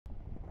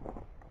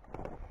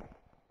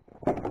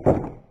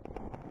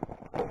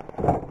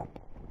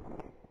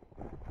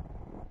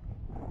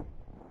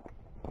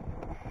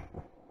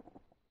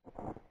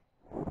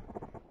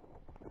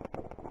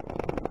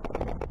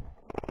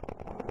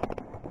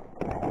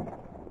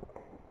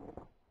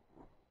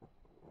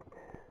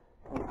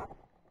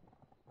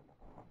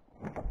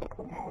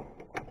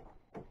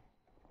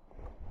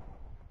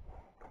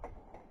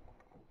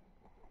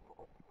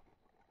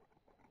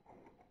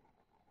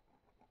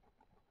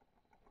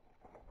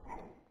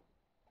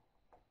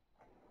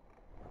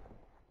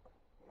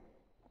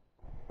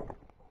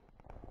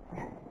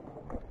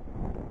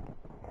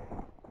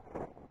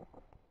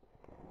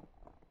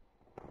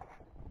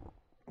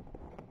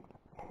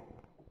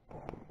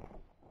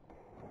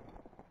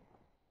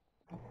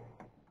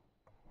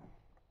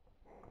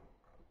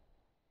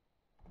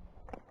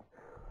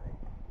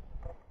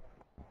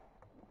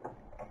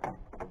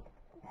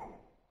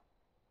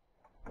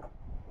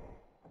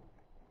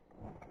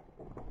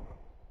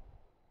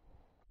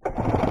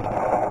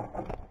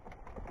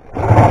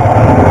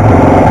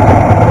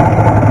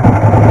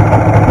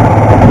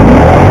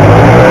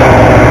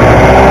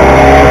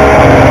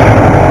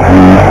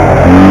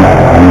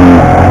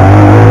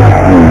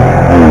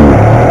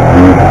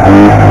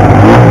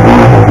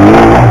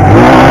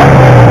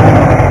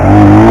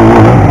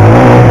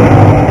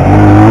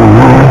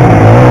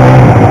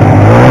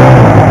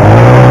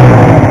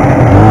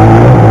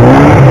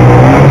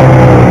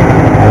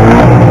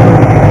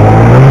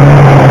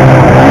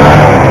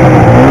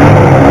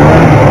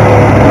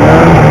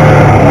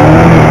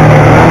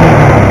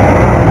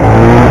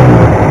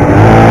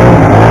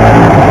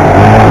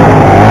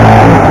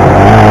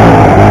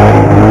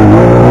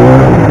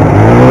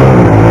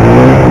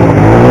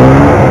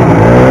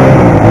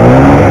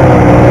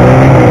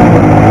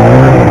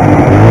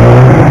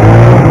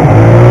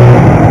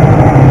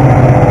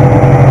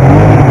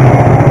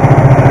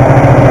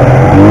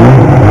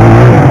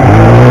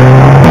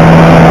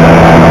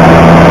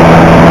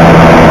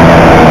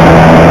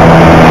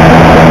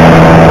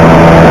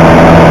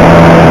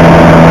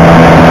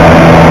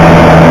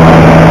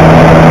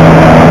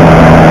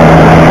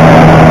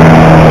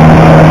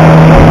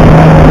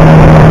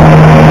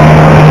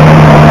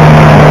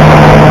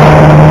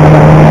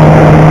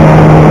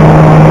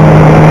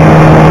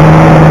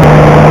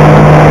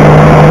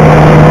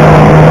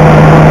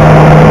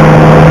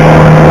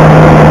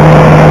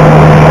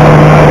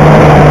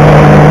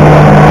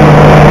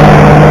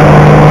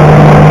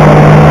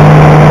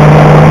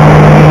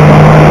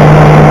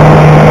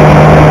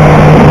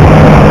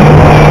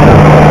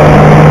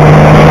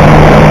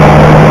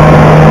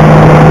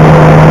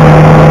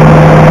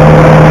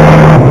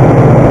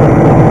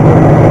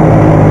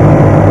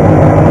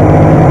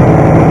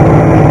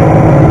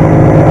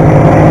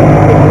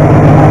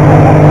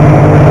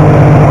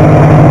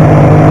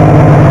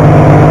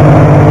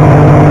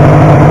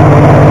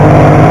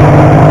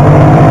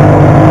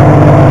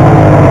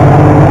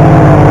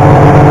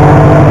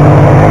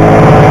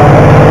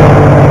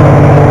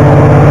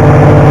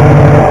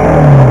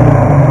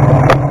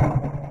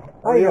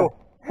you?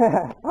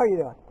 How are you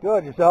doing?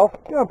 Good. Yourself?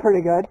 Doing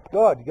pretty good.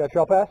 Good. You got a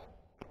trail pass?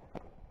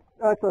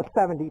 It's a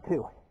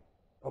 72.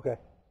 Okay.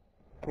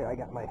 Here, I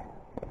got my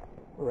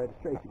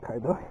registration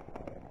card though.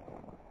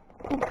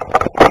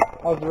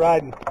 How's the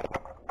riding?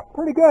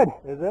 Pretty good.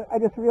 Is it? I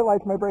just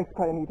realized my brakes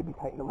probably need to be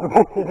tightened a little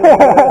bit.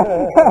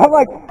 I'm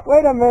like,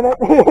 wait a minute.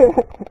 You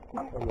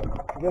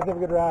guys have a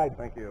good ride.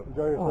 Thank you.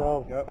 Enjoy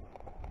yourselves. Yep.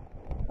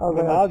 How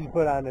many miles you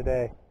put on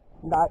today?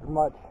 Not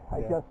much.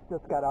 I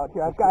just got out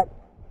here. I've got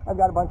a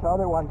bunch of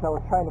other ones. I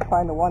was trying to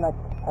find the one.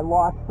 I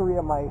lost 3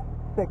 of my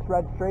 6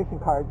 registration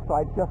cards, so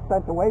I just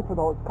sent away for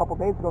those a couple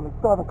days ago, and they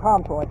still haven't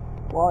come. So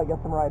well, I guess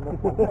I'm riding this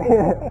one.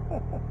 Yeah.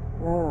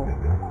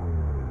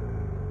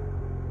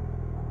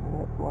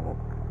 That's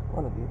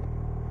one of these.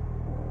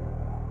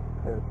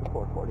 There's the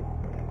 440.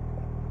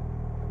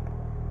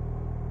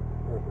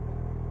 Perfect.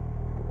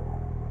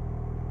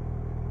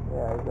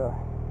 Yeah, I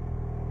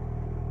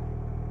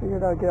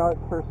figured I'd get out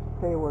first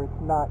day where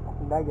it's not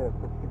negative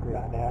 6 degrees.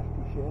 Not nasty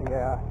shit.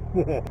 Yeah.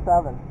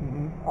 7.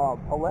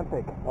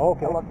 Olympic.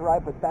 Okay. I love to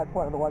ride, but that's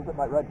one of the ones that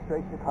my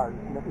registration card is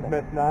missing.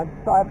 Missing on?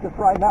 So I'm just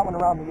riding that one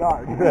around the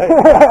yard. Right.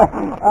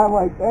 I'm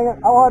like, dang it,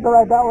 I wanted to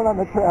ride that one on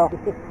the trail.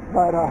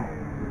 But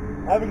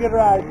have a good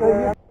ride,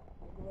 sir.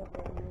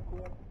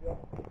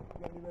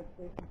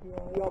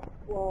 Yep.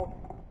 Well,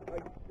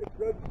 it's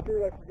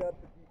registered. I forgot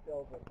the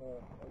details of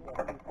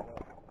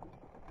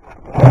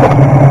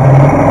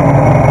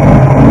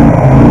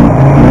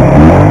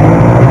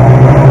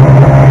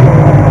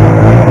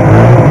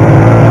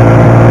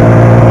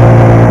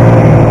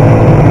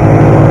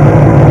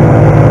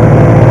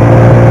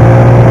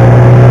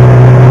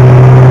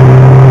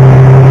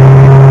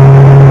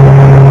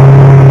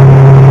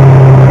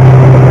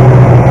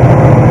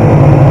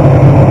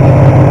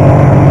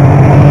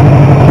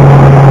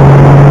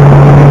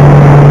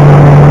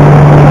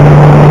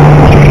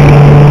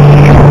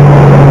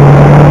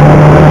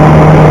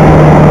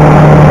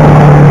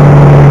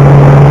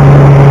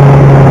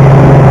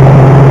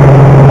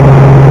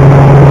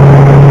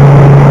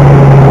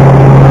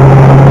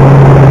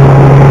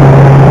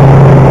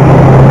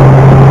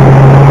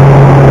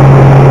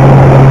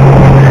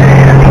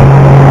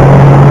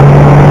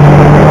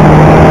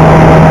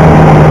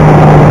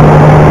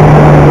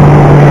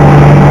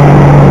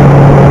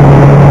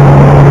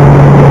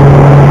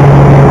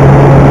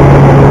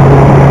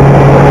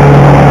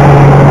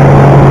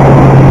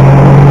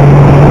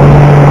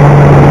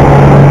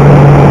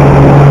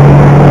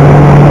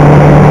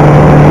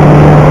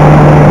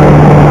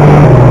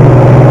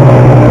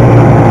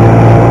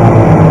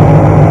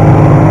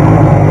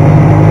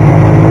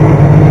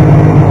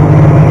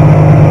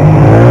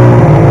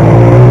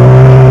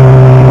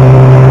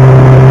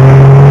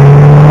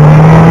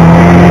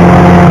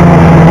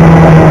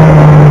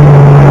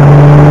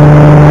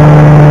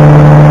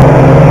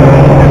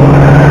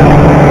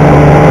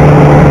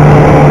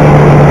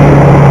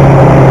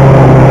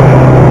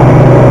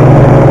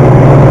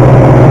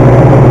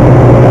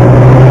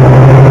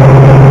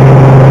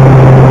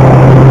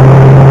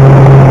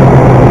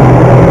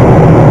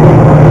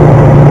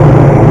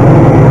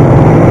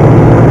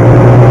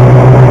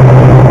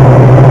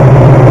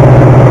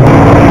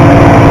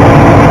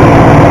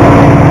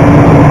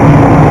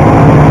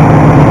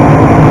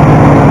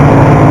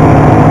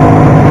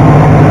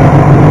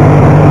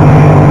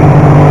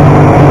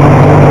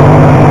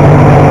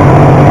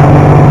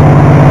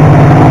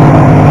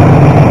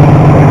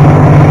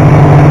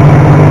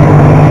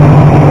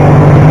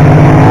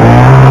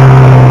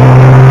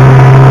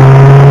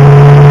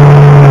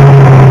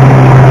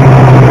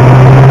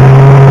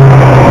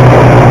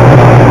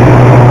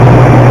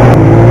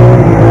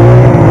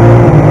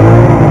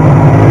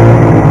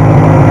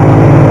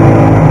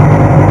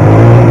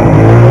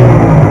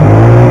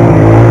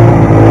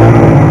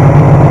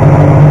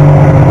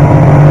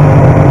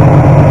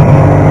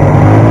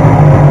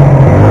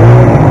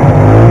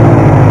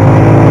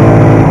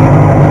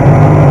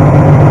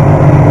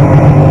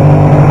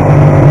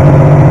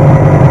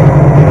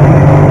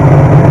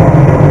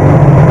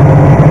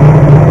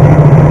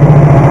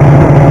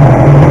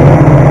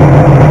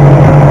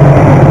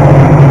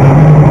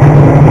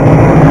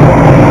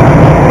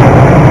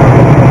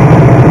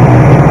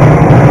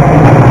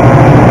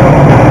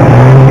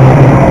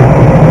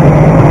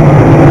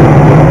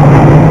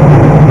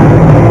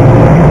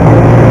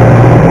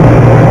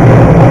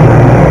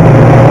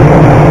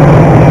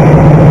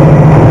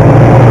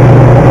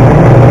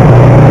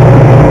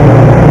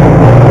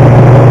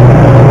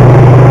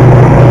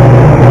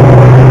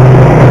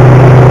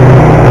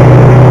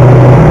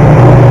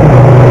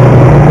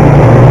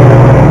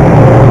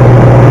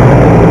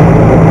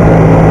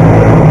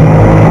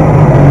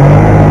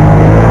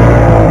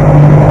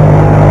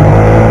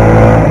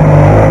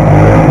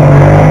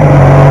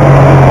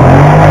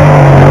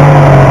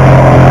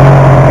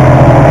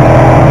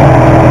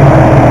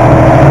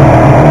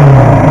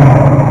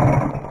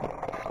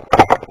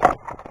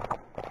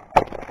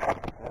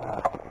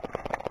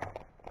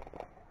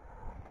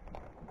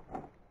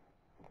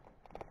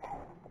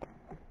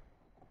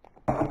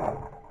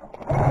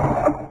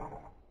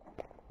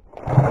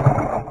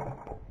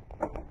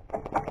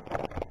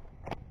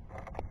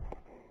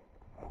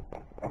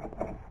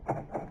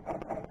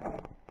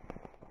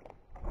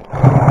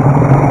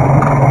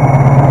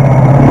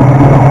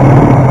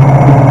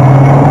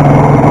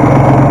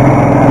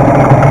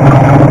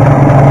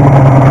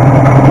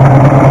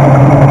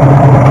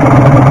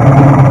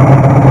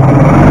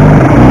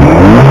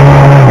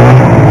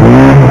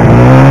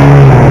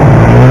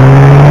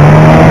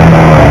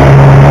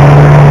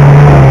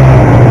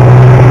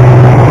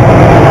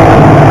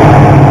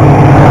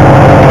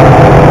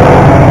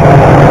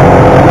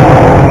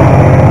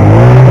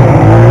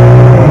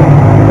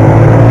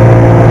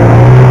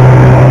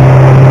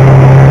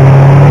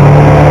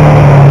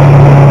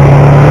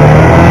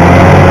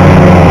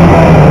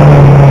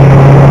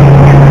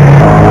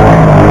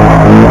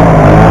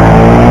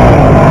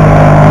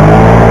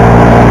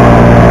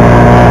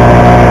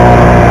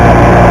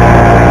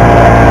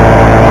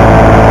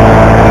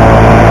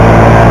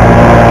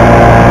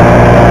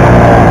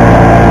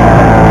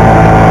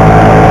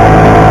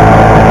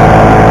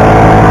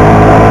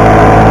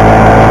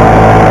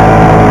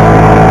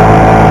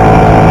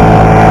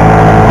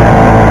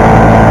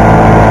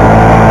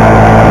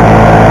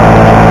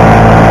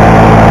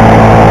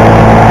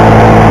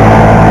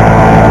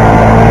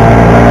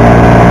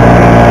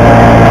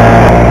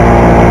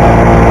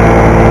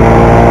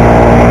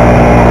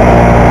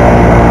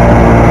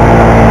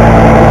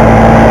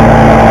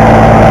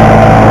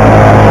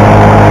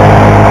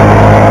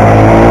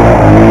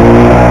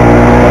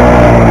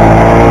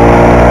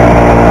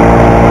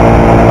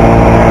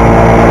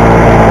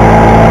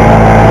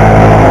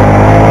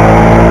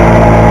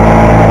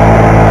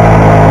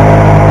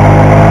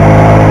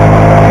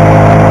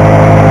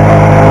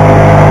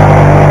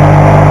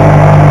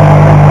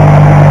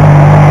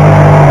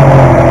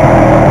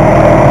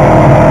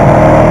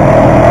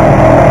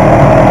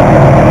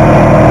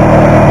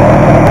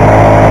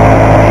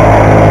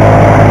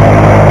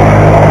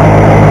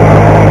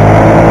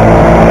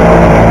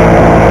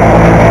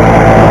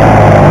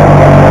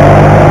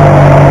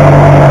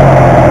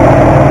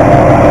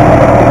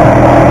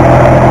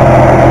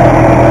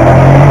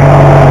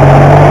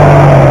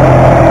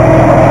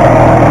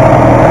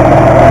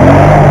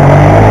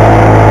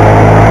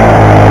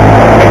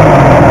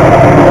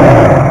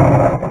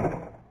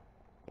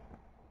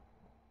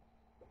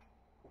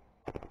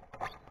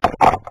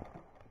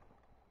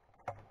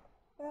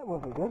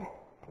wasn't good.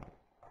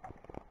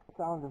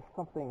 Sound of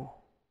something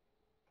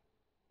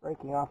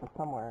breaking off of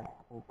somewhere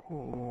and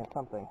pinging at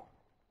something.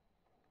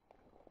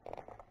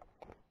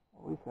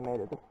 At least I made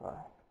it this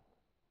far.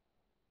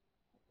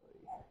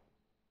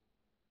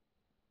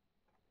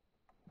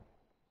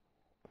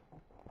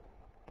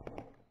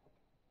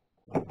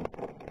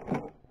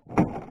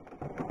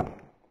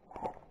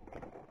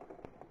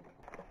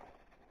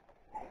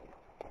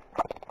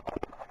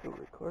 Still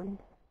recording?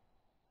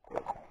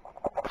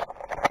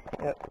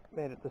 Yep,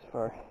 made it this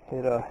far.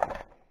 It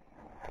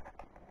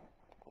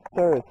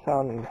started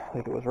sounding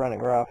like it was running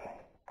rough.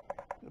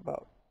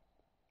 About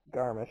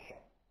Garmish.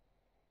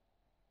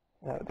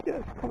 Now it's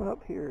just coming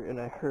up here and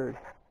I heard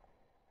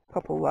a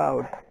couple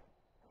loud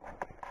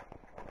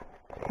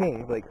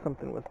pings, like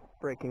something was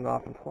breaking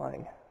off and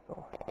flying.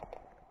 So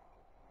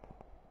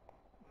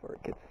before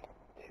it gets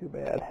too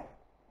bad.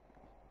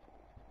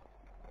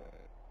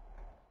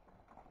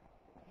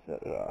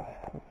 Set it off.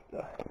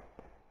 Let's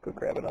go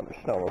grab another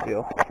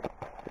snowmobile.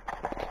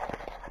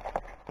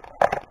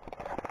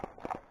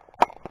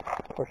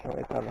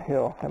 Fortunately it's on the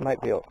hill. I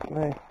might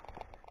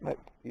might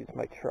use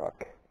my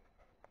truck.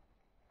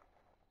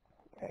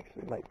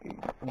 Actually might be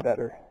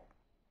better.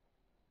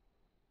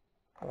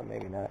 Or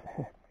maybe not.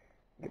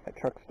 Get my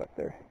truck stuck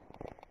there.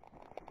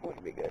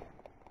 Wouldn't be good.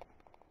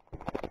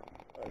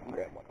 I'll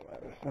grab one of my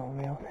other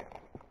snowmobiles.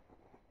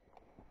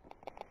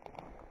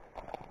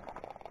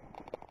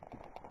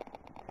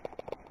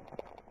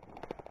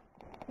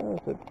 That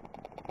was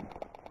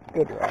a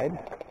good ride.